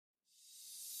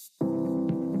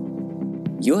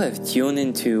You have tuned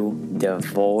into The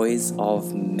Voice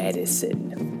of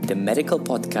Medicine, the medical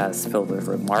podcast filled with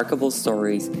remarkable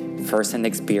stories, first-hand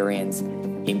experience,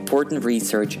 important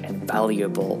research, and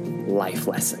valuable life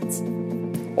lessons.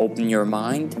 Open your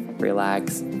mind,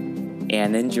 relax,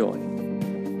 and enjoy.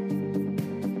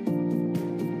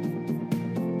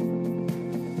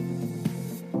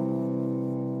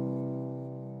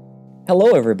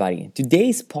 Hello, everybody.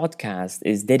 Today's podcast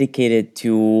is dedicated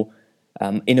to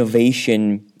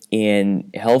innovation in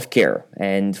healthcare.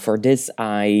 And for this,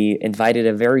 I invited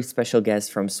a very special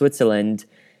guest from Switzerland,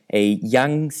 a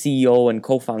young CEO and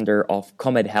co-founder of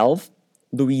KomedHealth,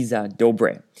 Luiza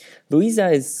Dobre.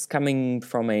 Luiza is coming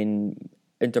from an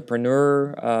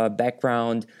entrepreneur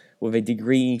background with a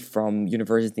degree from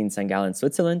University in St. Gallen,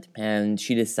 Switzerland, and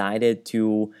she decided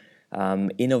to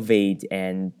innovate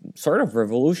and sort of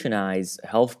revolutionize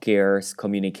healthcare's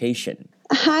communication.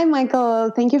 Hi, Michael.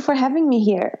 Thank you for having me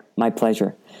here. My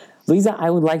pleasure. Luiza, I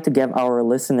would like to give our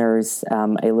listeners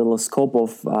a little scope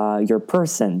of your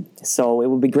person. So it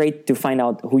would be great to find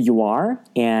out who you are,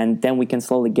 and then we can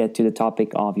slowly get to the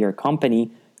topic of your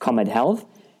company, KomedHealth,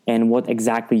 and what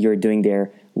exactly you're doing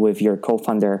there with your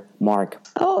co-founder, Mark.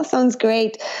 Oh, sounds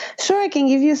great. Sure, I can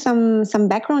give you some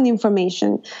background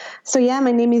information. So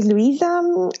my name is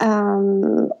Luiza.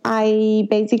 I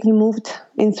basically moved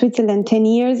in Switzerland 10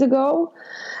 years ago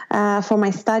for my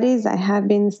studies. I have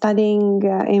been studying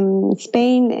in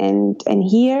Spain and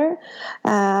here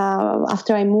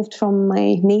after I moved from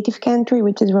my native country,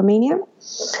 which is Romania.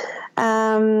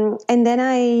 And then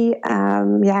I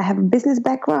have a business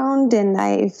background, and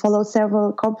I followed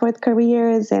several corporate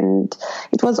careers, and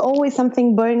it was always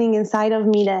something burning inside of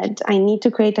me that I need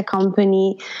to create a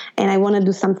company and I want to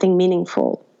do something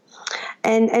meaningful.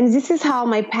 And this is how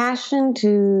my passion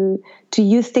to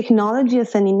use technology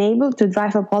as an enabler to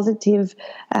drive a positive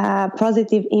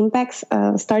impacts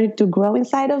started to grow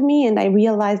inside of me, and I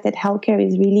realized that healthcare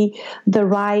is really the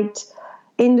right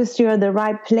industry or the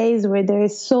right place where there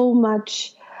is so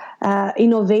much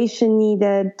innovation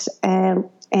needed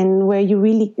and where you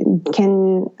really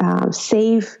can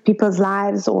save people's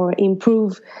lives or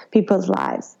improve people's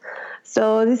lives.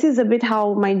 So this is a bit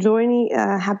how my journey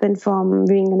happened from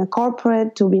being in a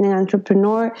corporate to being an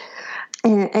entrepreneur.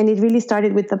 And it really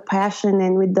started with the passion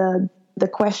and with the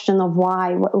question of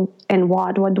why and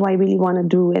what do I really want to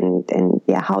do and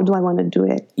how do I want to do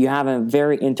it? You have a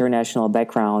very international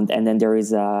background, and then there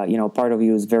is part of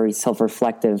you is very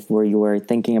self-reflective, where you were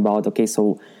thinking about, okay,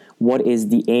 so what is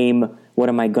the aim? What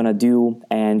am I going to do?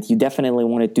 And you definitely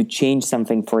wanted to change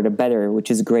something for the better, which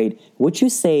is great. Would you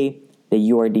say that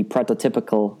you are the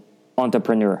prototypical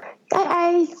entrepreneur?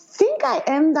 I think I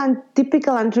am the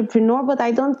typical entrepreneur, but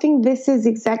I don't think this is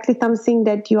exactly something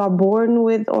that you are born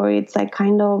with, or it's like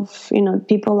kind of,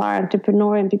 people are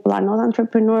entrepreneur and people are not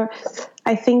entrepreneur.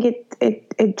 I think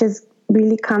it just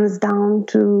really comes down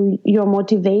to your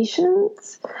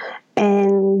motivations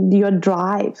and your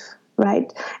drive,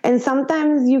 right? And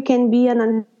sometimes you can be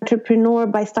an entrepreneur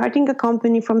by starting a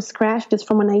company from scratch, just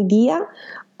from an idea,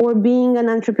 or being an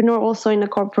entrepreneur also in a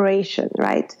corporation,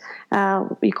 right?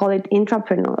 We call it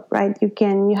intrapreneur, right?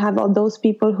 You have all those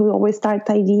people who always start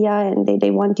the idea and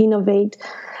they want to innovate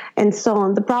and so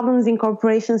on. The problems in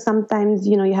corporations, sometimes,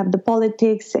 you have the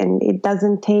politics, and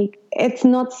it's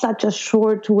not such a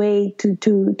short way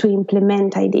to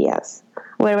implement ideas.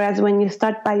 Whereas when you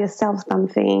start by yourself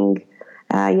something,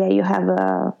 you have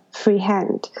a free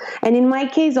hand. And in my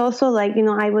case also,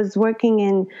 I was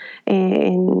working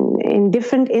in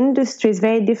different industries,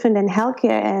 very different than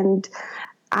healthcare, and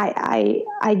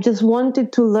I just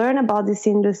wanted to learn about this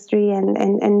industry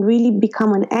and really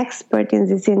become an expert in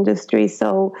this industry.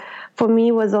 So for me,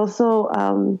 it was also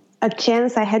a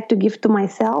chance I had to give to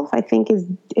myself. I think is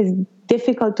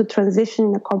difficult to transition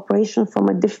in a corporation from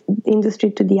a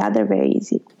industry to the other very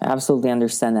easy. I absolutely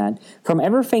understand that. From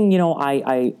everything,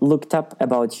 I looked up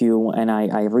about you and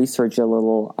I researched a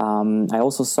little. I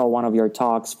also saw one of your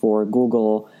talks for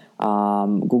Google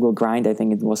Grind, I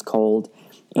think it was called.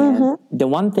 And the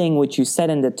one thing which you said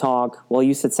in the talk, well,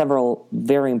 you said several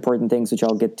very important things, which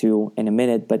I'll get to in a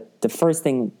minute. But the first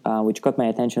thing which caught my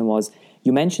attention was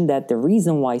you mentioned that the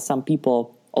reason why some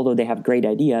people, although they have great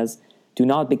ideas, do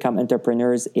not become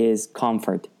entrepreneurs is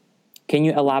comfort. Can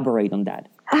you elaborate on that?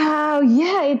 Oh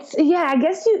yeah. I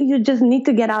guess you just need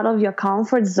to get out of your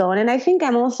comfort zone, and I think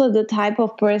I'm also the type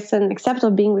of person, except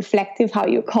of being reflective, how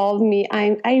you called me.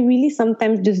 I really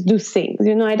sometimes just do things.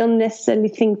 I don't necessarily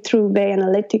think through very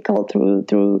analytical through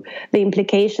the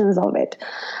implications of it.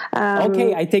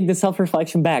 Okay, I take the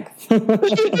self-reflection back. No,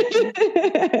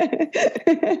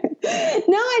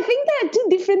 I think there are two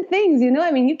different things.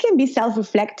 I mean, you can be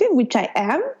self-reflective, which I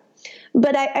am.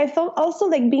 But I thought also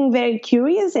like being very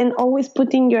curious and always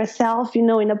putting yourself,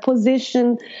 in a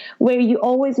position where you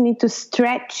always need to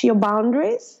stretch your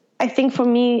boundaries. I think for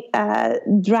me,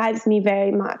 drives me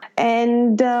very much.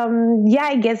 And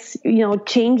I guess,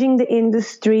 changing the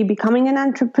industry, becoming an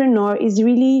entrepreneur is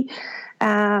really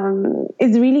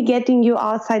getting you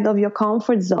outside of your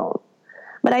comfort zone.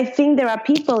 But I think there are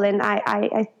people, and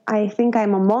I think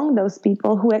I'm among those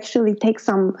people who actually take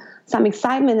some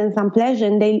excitement and some pleasure,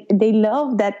 and they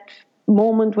love that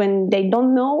moment when they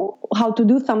don't know how to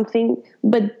do something,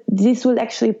 but this will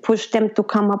actually push them to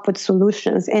come up with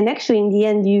solutions. And actually, in the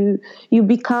end, you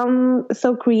become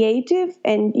so creative,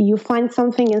 and you find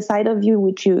something inside of you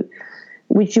which you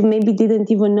maybe didn't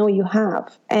even know you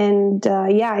have. And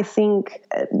I think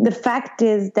the fact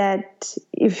is that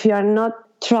if you're not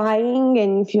trying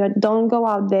and if you don't go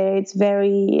out there, it's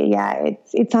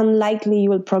it's unlikely you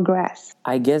will progress.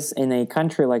 I guess in a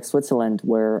country like Switzerland,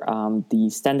 where the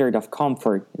standard of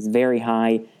comfort is very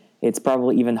high, it's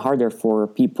probably even harder for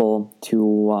people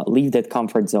to leave that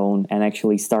comfort zone and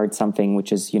actually start something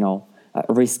which is,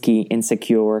 risky,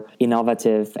 insecure,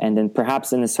 innovative, and then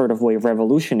perhaps in a sort of way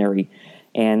revolutionary.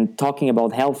 And talking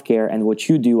about healthcare and what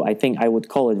you do, I think I would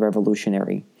call it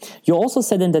revolutionary. You also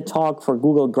said in the talk for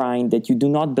Google Grind that you do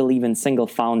not believe in single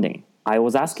founding. I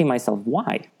was asking myself,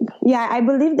 why? Yeah, I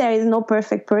believe there is no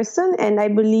perfect person, and I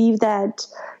believe that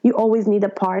you always need a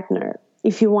partner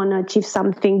if you want to achieve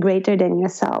something greater than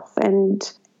yourself. And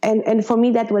for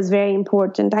me, that was very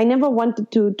important. I never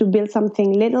wanted to build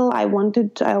something little. I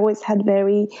always had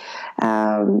very,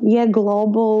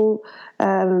 global,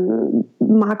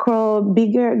 macro,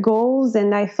 bigger goals.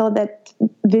 And I thought that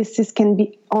this can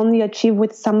be only achieved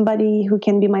with somebody who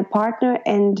can be my partner,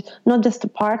 and not just a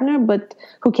partner, but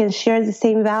who can share the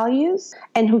same values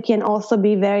and who can also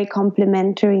be very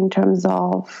complementary in terms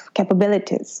of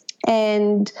capabilities.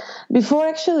 And before,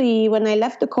 actually, when I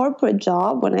left the corporate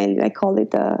job, when I call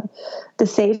it the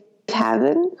safe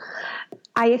haven,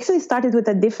 I actually started with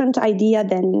a different idea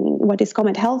than what is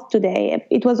KomedHealth today.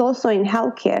 It was also in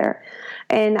healthcare.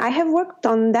 And I have worked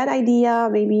on that idea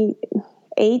maybe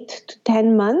 8 to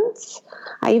 10 months.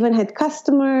 I even had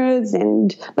customers,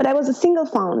 but I was a single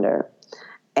founder.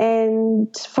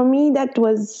 And for me, that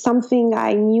was something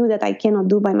I knew that I cannot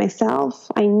do by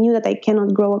myself. I knew that I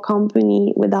cannot grow a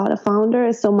company without a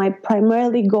founder. So my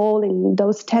primary goal in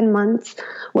those 10 months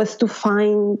was to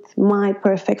find my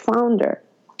perfect founder,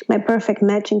 my perfect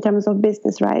match in terms of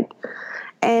business, right?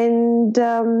 And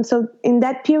so in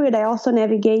that period, I also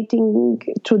navigating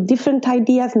through different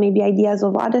ideas, maybe ideas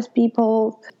of other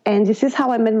people. And this is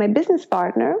how I met my business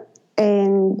partner.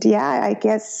 And I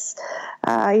guess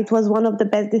it was one of the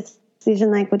best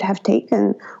decisions I could have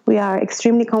taken. We are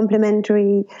extremely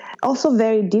complementary, also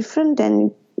very different.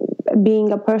 And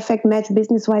being a perfect match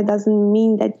business-wise doesn't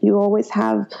mean that you always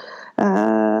have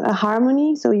a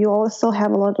harmony. So you also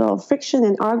have a lot of friction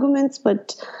and arguments.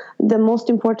 But the most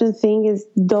important thing is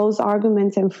those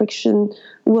arguments and friction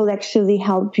will actually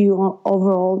help you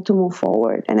overall to move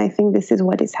forward. And I think this is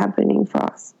what is happening for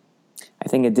us. I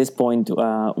think at this point,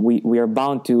 we are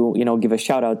bound to, give a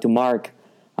shout out to Mark,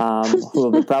 who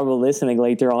will be probably listening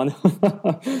later on.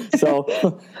 So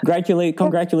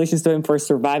congratulations to him for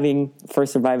surviving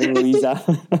Luiza.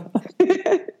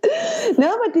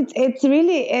 No, but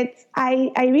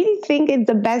I really think it's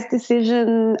the best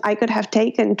decision I could have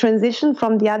taken. Transition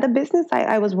from the other business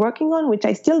I was working on, which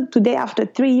I still today, after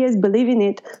 3 years, believe in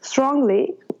it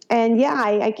strongly. And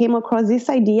I came across this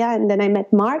idea, and then I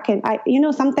met Mark, and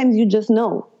sometimes you just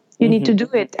know you need to do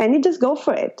it, and you just go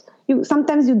for it.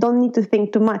 Sometimes you don't need to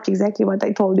think too much, exactly what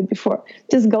I told you before.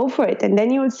 Just go for it, and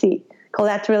then you will see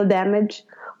collateral damage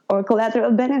or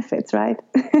collateral benefits, right?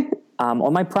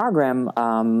 On my program,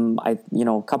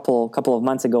 couple of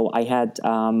months ago, I had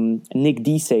Nick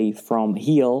Desai from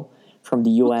Heal from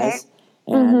the US.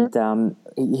 Okay. And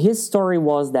his story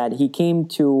was that he came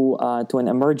to an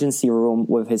emergency room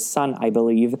with his son, I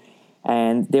believe,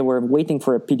 and they were waiting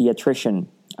for a pediatrician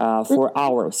for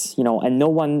hours, and no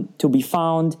one to be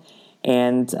found.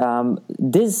 And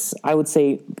this, I would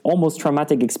say, almost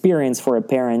traumatic experience for a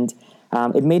parent.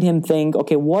 It made him think,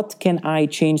 okay, what can I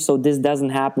change so this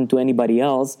doesn't happen to anybody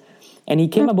else? And he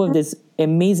came up with this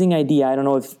amazing idea. I don't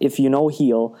know if you know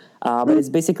Heal, but it's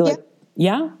basically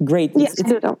great. Yes,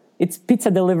 It's pizza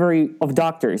delivery of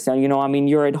doctors. You know, I mean,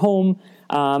 you're at home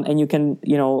and you can,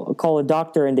 you know, call a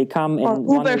doctor and they come and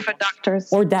Uber for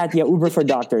doctors. Or that, Uber for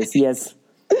doctors. Yes.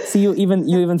 See, you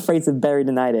even phrased it better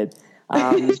than I did.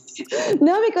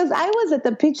 No, because I was at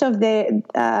the pitch of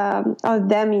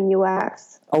them in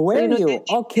US. Oh, where are you?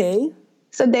 Okay.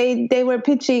 So they were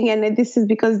pitching, and this is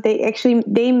because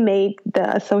they made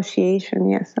the association.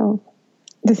 Yeah, so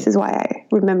this is why I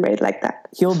remember it like that.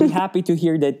 He'll be happy to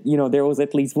hear that, you know, there was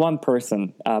at least one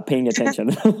person paying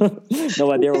attention.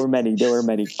 No, there were many.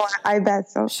 I bet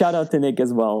so. Shout out to Nick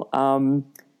as well.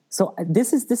 So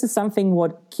this is something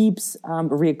what keeps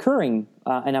reoccurring,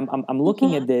 and I'm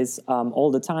looking at this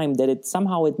all the time, that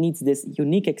it needs this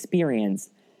unique experience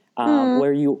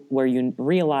where you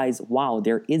realize, wow,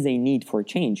 there is a need for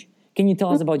change. Can you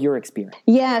tell us about your experience?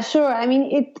 Yeah, sure. I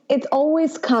mean, it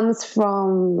always comes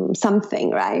from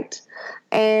something, right?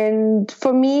 And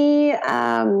for me,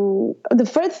 the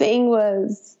first thing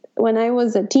was when I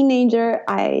was a teenager,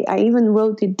 I even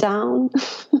wrote it down.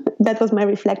 That was my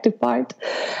reflective part.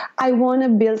 I want to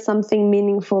build something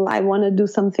meaningful. I want to do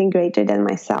something greater than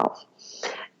myself.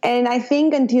 And I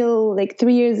think until like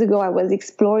 3 years ago, I was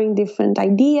exploring different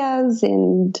ideas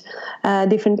and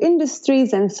different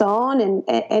industries and so on.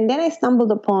 And then I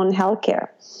stumbled upon healthcare.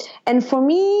 And for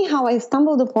me, how I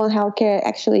stumbled upon healthcare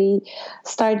actually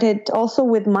started also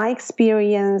with my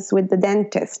experience with the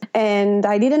dentist. And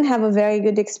I didn't have a very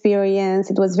good experience.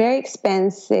 It was very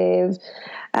expensive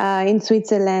in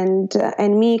Switzerland.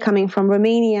 And me coming from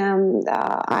Romania,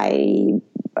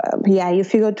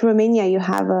 if you go to Romania, you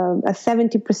have a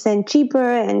 70% cheaper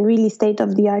and really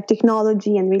state-of-the-art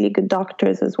technology and really good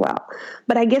doctors as well.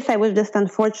 But I guess I was just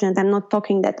unfortunate. I'm not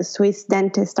talking that the Swiss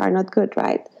dentists are not good,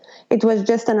 right? It was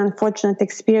just an unfortunate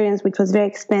experience, which was very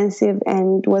expensive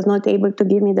and was not able to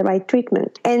give me the right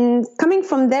treatment. And coming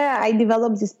from there, I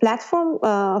developed this platform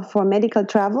for medical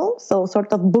travel, so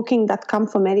sort of booking.com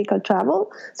for medical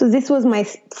travel. So this was my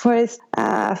first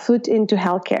foot into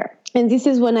healthcare. And this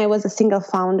is when I was a single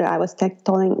founder, I was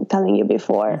telling you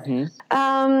before.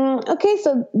 Okay,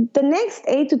 so the next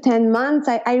 8 to 10 months,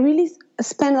 I really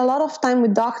spent a lot of time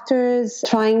with doctors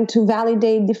trying to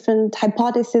validate different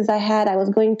hypotheses I had. I was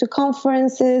going to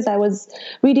conferences, I was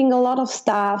reading a lot of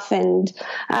stuff. And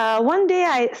one day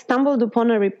I stumbled upon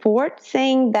a report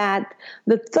saying that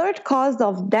the third cause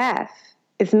of death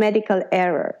is medical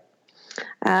error.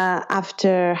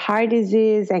 After heart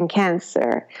disease and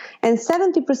cancer. And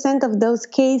 70% of those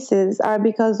cases are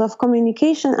because of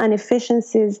communication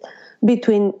inefficiencies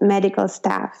between medical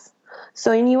staff.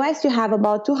 So in US, you have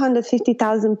about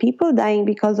 250,000 people dying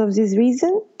because of this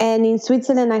reason. And in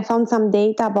Switzerland, I found some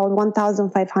data about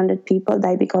 1,500 people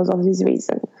die because of this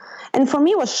reason. And for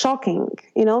me, it was shocking,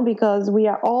 because we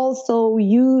are all so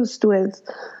used with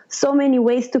so many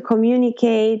ways to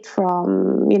communicate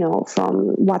from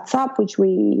WhatsApp, which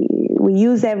we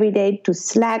use every day, to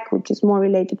Slack, which is more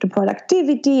related to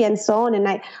productivity and so on. And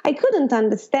I couldn't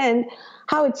understand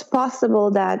how it's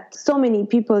possible that so many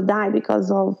people die because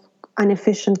of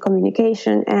inefficient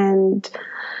communication. And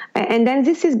then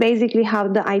this is basically how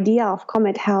the idea of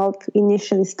KomedHealth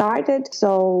initially started.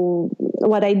 So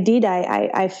what I did,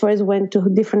 I first went to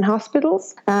different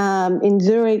hospitals in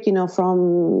Zurich,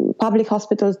 from public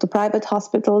hospitals to private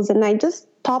hospitals. And I just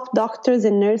taught doctors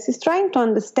and nurses trying to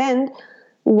understand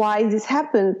why this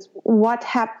happens, what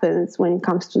happens when it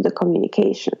comes to the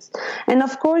communications. And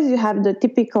of course, you have the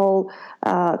typical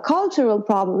cultural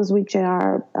problems, which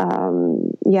are,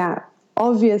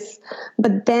 obvious.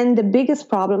 But then the biggest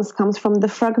problems comes from the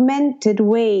fragmented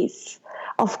ways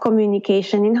of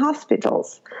communication in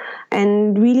hospitals,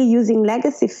 and really using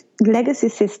legacy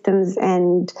systems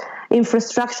and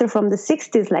infrastructure from the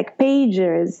 60s, like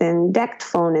pagers and DECT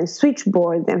phone and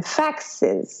switchboards and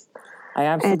faxes. I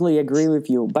absolutely agree with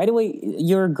you. By the way,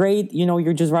 you're great.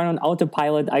 You're just running on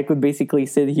autopilot. I could basically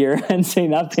sit here and say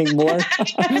nothing more.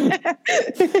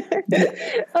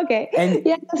 Okay. And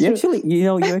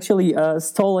you actually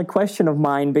stole a question of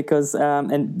mine, because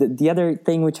and the other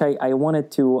thing which I wanted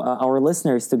to our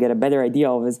listeners to get a better idea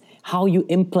of is how you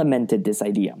implemented this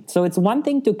idea. So it's one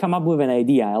thing to come up with an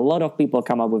idea. A lot of people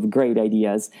come up with great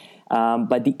ideas,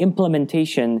 but the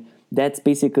implementation, that's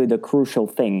basically the crucial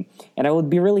thing. And I would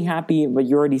be really happy, but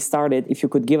you already started, if you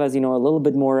could give us, a little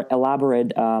bit more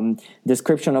elaborate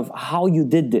description of how you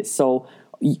did this. So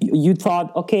you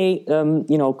thought, okay,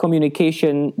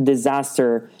 communication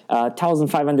disaster,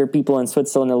 1,500 people in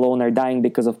Switzerland alone are dying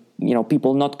because of,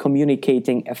 people not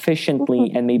communicating efficiently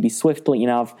and maybe swiftly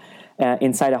enough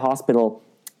inside a hospital.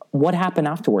 What happened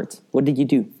afterwards? What did you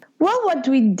do? Well, what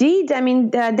we did, I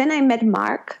mean, then I met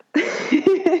Mark,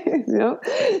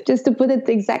 just to put it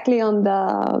exactly on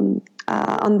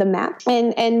the map,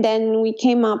 and then we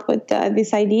came up with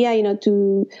this idea,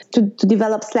 to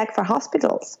develop Slack for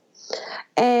hospitals.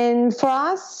 And for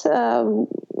us,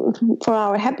 for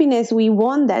our happiness, we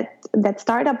won that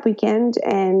startup weekend,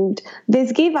 and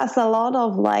this gave us a lot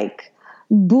of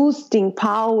boosting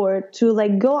power to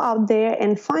go out there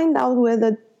and find out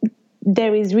whether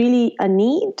there is really a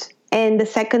need. And the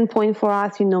second point for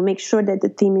us, make sure that the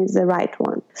team is the right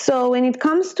one. So when it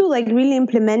comes to really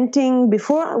implementing,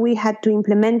 before we had to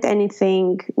implement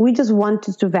anything, we just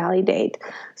wanted to validate.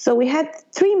 So we had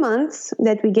 3 months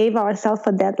that we gave ourselves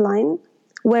a deadline,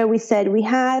 where we said we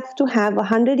have to have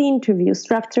 100 interviews,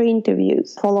 structured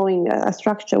interviews, following a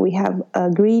structure we have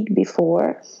agreed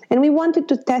before. And we wanted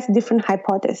to test different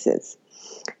hypotheses.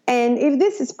 And if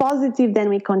this is positive, then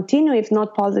we continue. If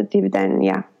not positive, then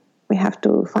we have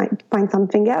to find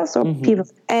something else or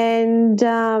pivot. And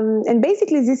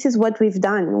basically, this is what we've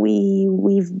done.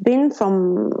 We've been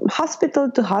from hospital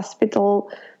to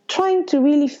hospital, trying to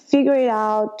really figure it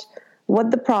out, what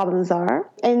the problems are.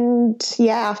 And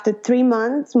after 3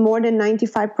 months, more than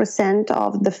 95%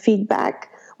 of the feedback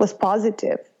was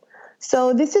positive.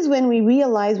 So this is when we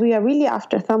realized we are really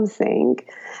after something.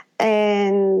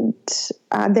 And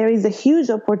there is a huge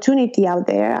opportunity out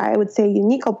there, I would say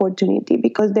unique opportunity,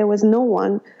 because there was no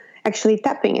one actually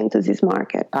tapping into this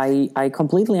market. I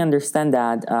completely understand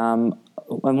that.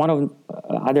 And one of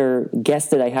other guests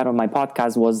that I had on my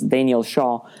podcast was Daniel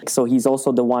Shaw. So he's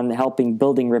also the one helping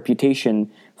building reputation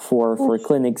for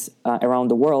clinics around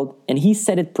the world. And he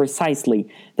said it precisely,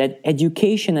 that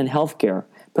education and healthcare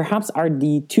perhaps are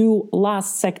the two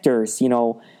last sectors,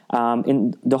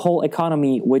 in the whole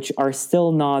economy, which are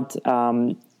still not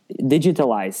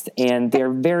digitalized, and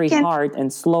they're very hard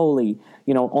and slowly,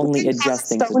 only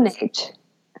adjusting. Stone Age.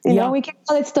 We can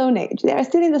call it Stone Age. They are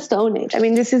still in the Stone Age. I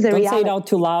mean, this is the reality. Don't say it out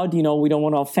too loud. We don't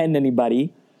want to offend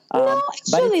anybody. No,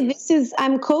 actually,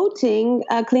 I'm quoting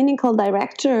a clinical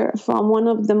director from one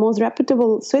of the most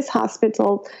reputable Swiss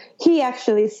hospitals. He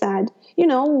actually said,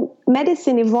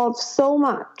 medicine evolves so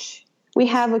much. We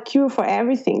have a cure for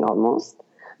everything almost.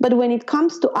 But when it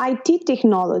comes to IT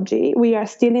technology, we are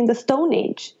still in the Stone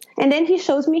Age. And then he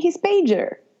shows me his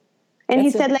pager. And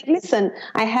he said, listen,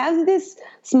 I have this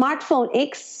smartphone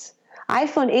X,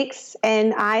 iPhone X,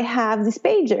 and I have these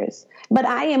pagers. But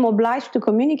I am obliged to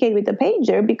communicate with the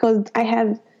pager because I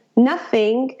have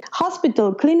nothing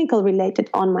hospital, clinical related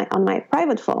on my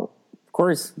private phone. Of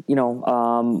course,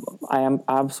 I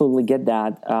absolutely get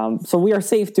that. So we are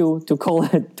safe to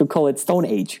call it Stone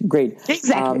Age. Great.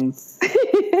 Exactly.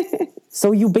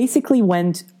 So you basically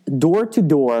went door to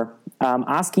door,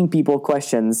 asking people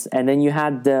questions, and then you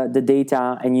had the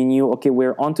data, and you knew, okay,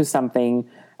 we're onto something.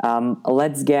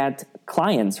 Let's get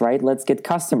clients, right? Let's get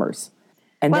customers.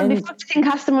 And then, before getting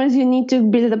customers, you need to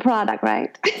build a product,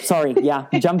 right? Sorry,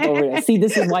 jumped over it. See,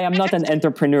 this is why I'm not an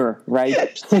entrepreneur,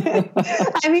 right?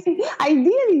 I mean,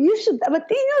 ideally you should, but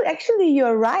actually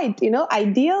you're right.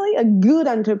 Ideally a good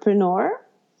entrepreneur,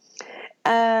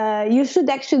 you should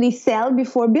actually sell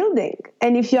before building.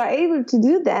 And if you are able to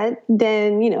do that,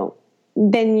 then you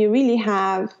really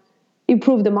have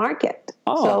improved the market.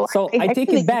 Oh, so I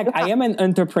take it back. I am an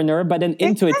entrepreneur, but an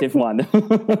intuitive one.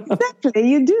 Exactly,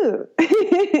 you do.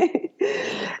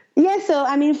 So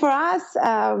I mean, for us,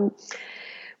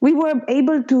 we were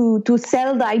able to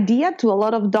sell the idea to a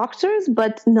lot of doctors,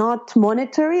 but not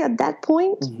monetary at that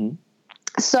point. Mm-hmm.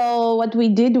 So what we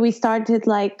did, we started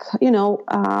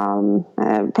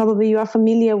probably you are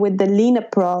familiar with the lean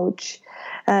approach,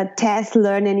 test,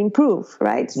 learn, and improve,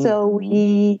 right? Mm-hmm. So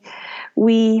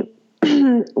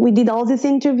we did all these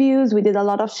interviews. We did a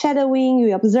lot of shadowing.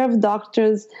 We observed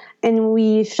doctors, and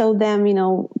we showed them,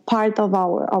 part of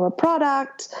our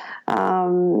product,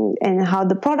 and how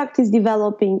the product is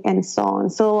developing, and so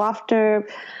on. So after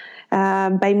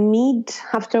about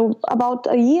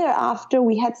a year after,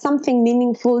 we had something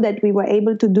meaningful that we were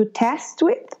able to do tests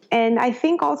with. And I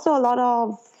think also a lot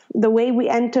of the way we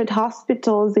entered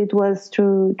hospitals, it was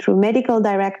through medical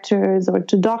directors or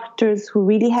to doctors who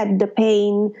really had the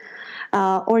pain,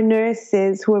 or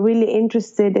nurses who are really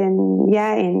interested in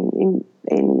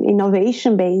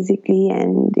innovation, basically,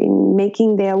 and in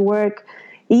making their work,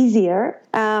 easier.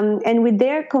 And with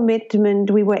their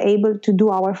commitment, we were able to do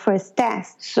our first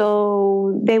test.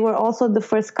 So they were also the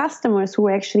first customers who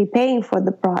were actually paying for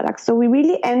the product. So we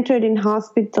really entered in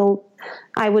hospital,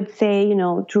 I would say,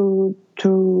 through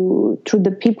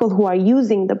the people who are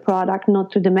using the product,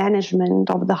 not to the management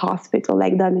of the hospital,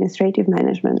 like the administrative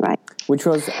management, right? Which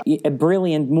was a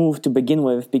brilliant move to begin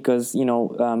with, because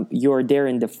you're there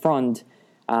in the front,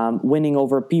 winning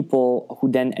over people who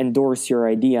then endorse your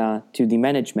idea to the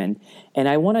management. And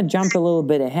I want to jump a little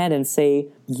bit ahead and say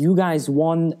you guys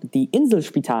won the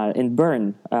Inselspital in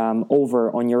Bern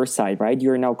over on your side, right?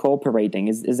 You're now cooperating.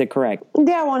 Is it correct?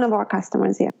 They are one of our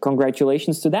customers, yeah.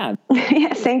 Congratulations to that.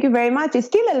 Yes, thank you very much. It's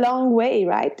still a long way,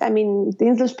 right? I mean, the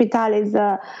Inselspital is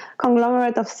a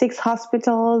conglomerate of 6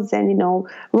 hospitals and,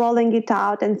 rolling it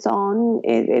out and so on.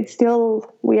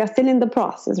 We are still in the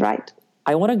process, right?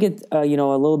 I want to get a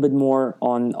little bit more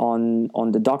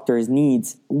on the doctor's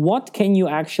needs. What can you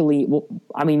actually?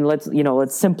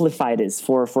 Let's simplify this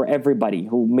for everybody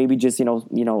who maybe just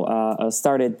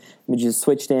started, maybe just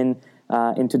switched into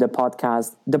the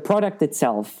podcast. The product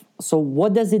itself. So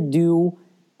what does it do?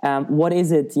 What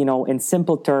is it, in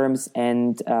simple terms,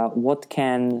 and what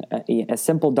can a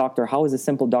simple doctor, how is a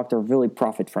simple doctor really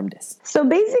profit from this? So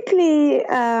basically,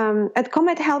 at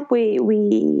KomedHealth,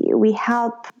 we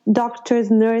help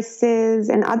doctors, nurses,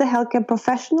 and other healthcare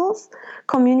professionals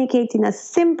communicate in a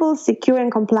simple, secure,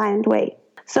 and compliant way.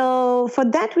 So for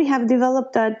that, we have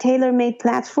developed a tailor-made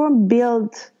platform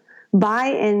built by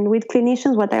and with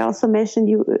clinicians, what I also mentioned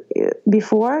you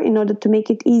before, in order to make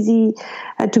it easy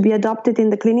to be adopted in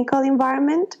the clinical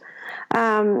environment.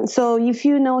 So if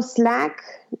you know Slack,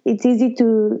 it's easy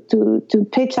to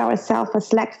pitch ourselves as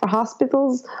Slack for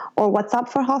hospitals or WhatsApp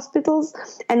for hospitals.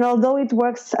 And although it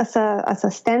works as a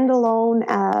standalone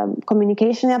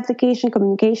communication application,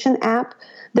 communication app,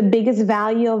 the biggest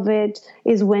value of it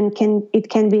is when it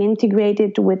can be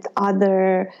integrated with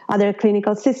other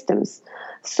clinical systems.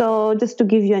 So just to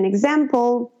give you an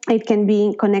example, it can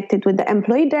be connected with the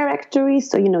employee directory.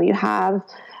 So, you have,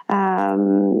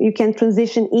 you can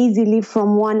transition easily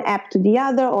from one app to the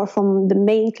other, or from the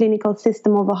main clinical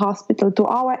system of a hospital to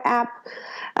our app,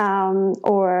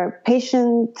 or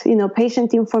patient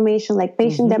information like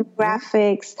patient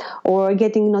demographics, or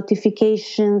getting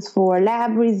notifications for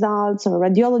lab results or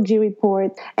radiology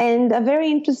report. And a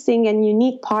very interesting and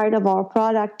unique part of our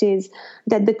product is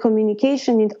that the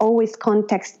communication is always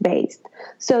context-based.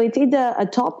 So it's either a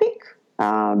topic,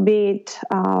 be it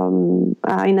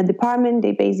in a department,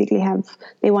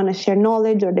 they want to share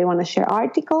knowledge, or they want to share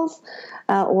articles,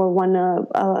 or want to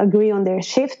agree on their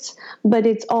shifts, but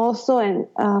it's also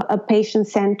a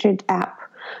patient-centered app.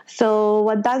 So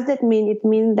what does that mean? It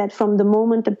means that from the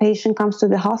moment a patient comes to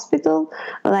the hospital,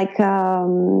 like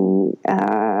in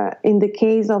the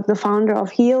case of the founder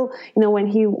of Heal, when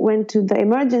he went to the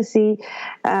emergency,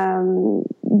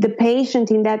 the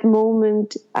patient in that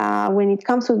moment, when it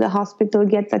comes to the hospital,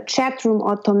 gets a chat room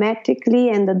automatically,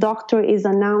 and the doctor is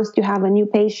announced, you have a new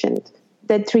patient.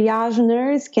 The triage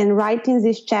nurse can write in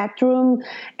this chat room,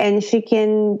 and she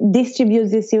can distribute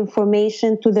this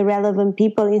information to the relevant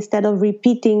people instead of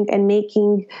repeating and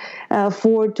making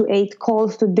 4 to 8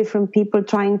 calls to different people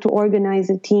trying to organize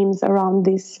the teams around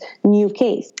this new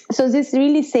case. So this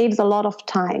really saves a lot of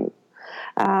time.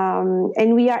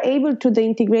 And we are able to the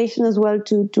integration as well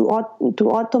to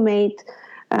automate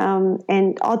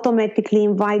and automatically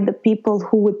invite the people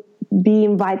who would be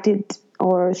invited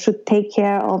or should take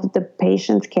care of the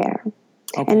patient's care.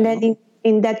 Okay. And then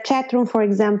in that chat room, for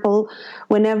example,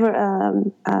 whenever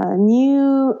a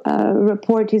new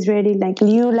report is ready, like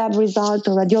new lab result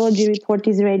or radiology report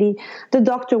is ready, the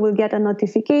doctor will get a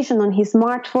notification on his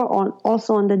smartphone,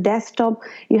 also on the desktop.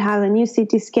 You have a new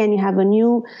CT scan, you have a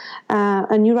new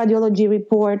radiology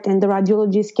report, and the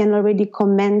radiologist can already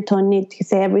comment on it. He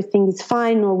say everything is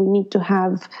fine, or we need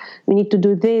to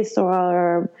do this,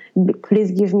 or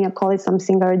please give me a call, it's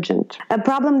something urgent. A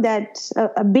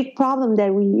big problem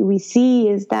that we see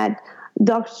is that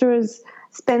doctors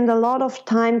spend a lot of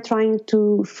time trying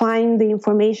to find the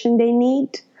information they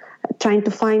need, trying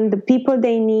to find the people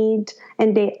they need,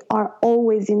 and they are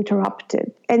always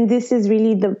interrupted. And this is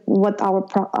really what our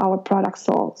product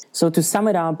solves. So to sum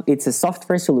it up, it's a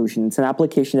software solution. It's an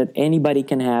application that anybody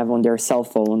can have on their cell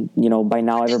phone. By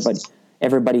now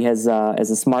everybody has a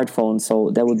smartphone,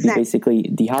 so that would be basically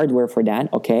the hardware for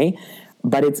that. Okay.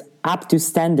 but it's up to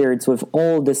standards with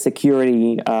all the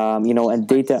security, and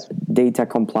data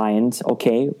compliant.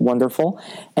 Okay, wonderful.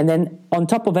 And then on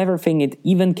top of everything, it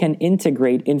even can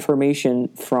integrate information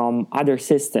from other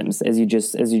systems, as you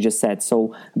just said.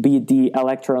 So be it the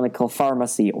electronic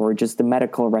pharmacy or just the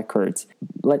medical records.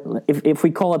 If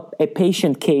we call a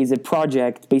patient case a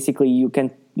project, basically you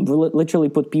can literally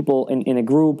put people in a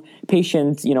group,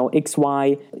 patients,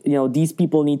 XY, these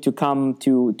people need to come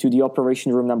to the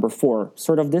operation room number 4,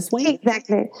 sort of this way.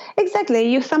 Exactly.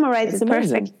 You summarize it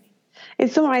perfectly.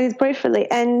 It summarizes perfectly.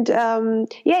 And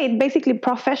it basically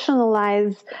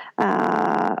professionalizes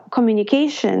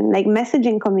communication, like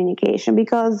messaging communication,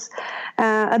 because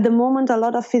at the moment, a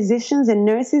lot of physicians and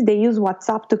nurses, they use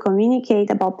WhatsApp to communicate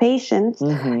about patients.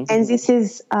 Mm-hmm. And this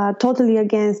is totally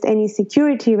against any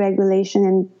security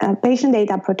regulation and patient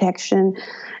data protection.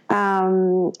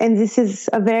 And this is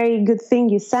a very good thing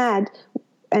you said.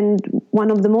 And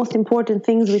one of the most important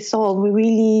things we solve, we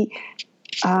really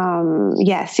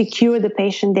secure the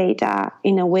patient data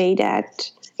in a way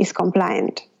that is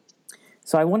compliant.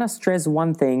 So I want to stress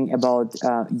one thing about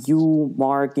you,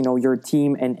 Mark, your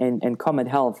team and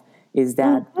KomedHealth is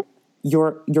that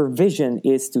your vision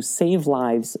is to save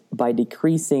lives by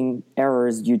decreasing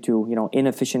errors due to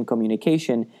inefficient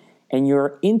communication, and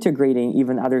you're integrating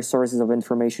even other sources of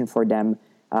information for them.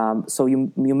 So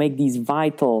you make these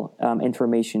vital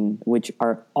information which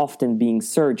are often being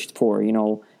searched for,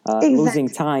 exactly. Losing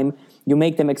time. You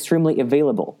make them extremely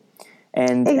available,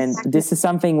 and this is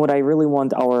something what I really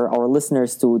want our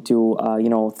listeners to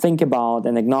think about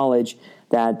and acknowledge,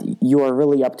 that you are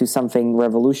really up to something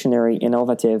revolutionary,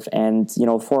 innovative, and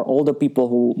for all the people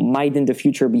who might in the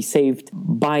future be saved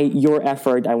by your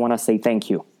effort, I want to say thank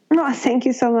you. No, thank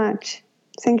you so much.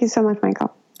 Thank you so much,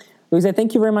 Michael. Luiza,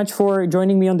 thank you very much for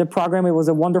joining me on the program. It was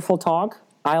a wonderful talk.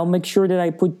 I'll make sure that I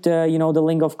put the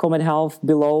link of KomedHealth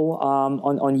below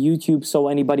on YouTube, so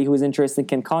anybody who is interested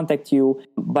can contact you.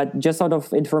 But just out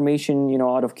of information,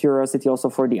 out of curiosity, also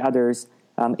for the others,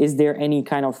 is there any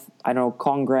kind of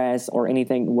congress or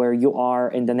anything where you are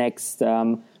in the next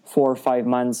 4 or 5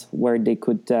 months where they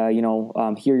could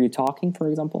hear you talking, for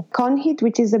example? KomedHealth,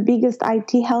 which is the biggest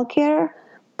IT healthcare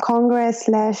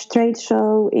congress/trade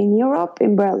show in Europe,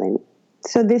 in Berlin.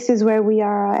 So this is where we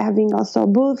are having also a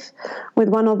booth with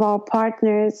one of our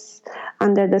partners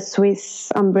under the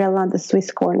Swiss umbrella, the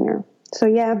Swiss corner. So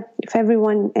if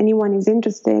anyone is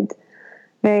interested,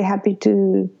 very happy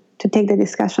to take the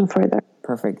discussion further.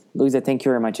 Perfect. Luiza, thank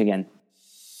you very much again.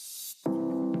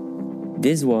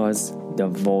 This was The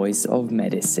Voice of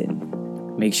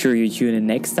Medicine. Make sure you tune in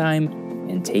next time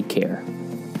and take care.